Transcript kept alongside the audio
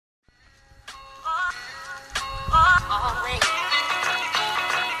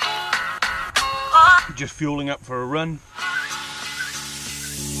just fueling up for a run.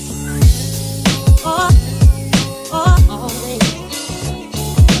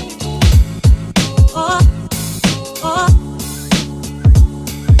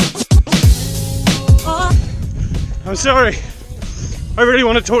 I'm sorry, I really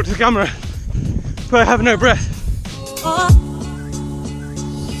want to talk to the camera, but I have no breath.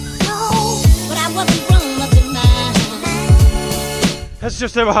 That's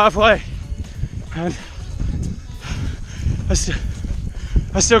just over halfway, and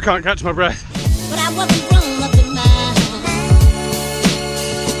I still can't catch my breath. But I wasn't grown up in mind.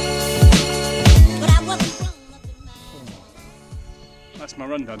 That's my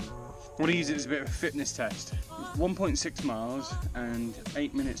run done. I want to use it as a bit of a fitness test. 1.6 miles and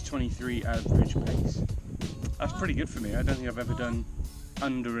 8 minutes 23 average pace. That's pretty good for me. I don't think I've ever done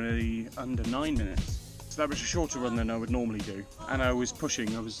under 9 minutes. So that was a shorter run than I would normally do. And I was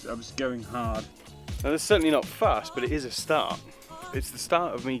pushing, I was going hard. Now that's certainly not fast, but it is a start. It's the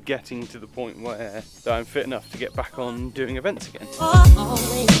start of me getting to the point where that I'm fit enough to get back on doing events again.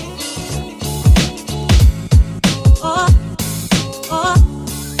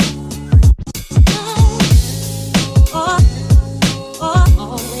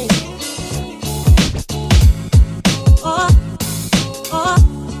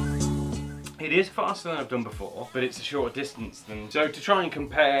 It is faster than I've done before, but it's a shorter distance than... So to try and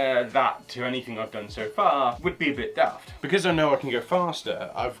compare that to anything I've done so far would be a bit daft. Because I know I can go faster,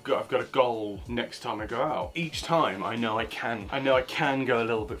 I've got a goal next time I go out. Each time I know I can go a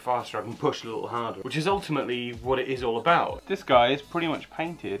little bit faster, I can push a little harder, which is ultimately what it is all about. This guy is pretty much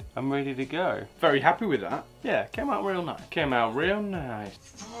painted. I'm ready to go. Very happy with that. Yeah, came out real nice. Came out real nice.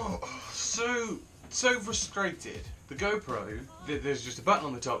 Oh, so frustrated. The GoPro, there's just a button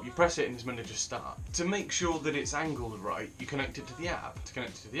on the top, you press it and it's meant to just start. To make sure that it's angled right, you connect it to the app. To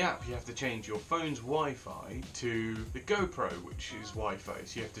connect it to the app, you have to change your phone's Wi-Fi to the GoPro, which is Wi-Fi.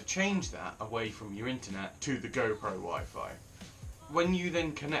 So you have to change that away from your internet to the GoPro Wi-Fi. When you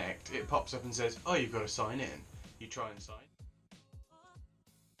then connect, it pops up and says, oh, you've got to sign in. You try and sign.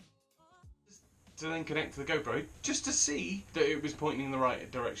 To then connect to the GoPro, just to see that it was pointing in the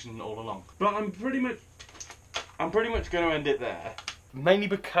right direction all along. But I'm pretty much going to end it there. Mainly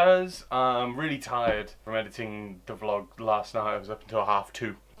because I'm really tired from editing the vlog last night. I was up until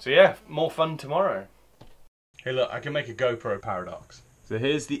 2:30. So yeah, more fun tomorrow. Hey look, I can make a GoPro paradox. So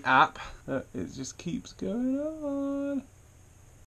here's the app. It just keeps going on.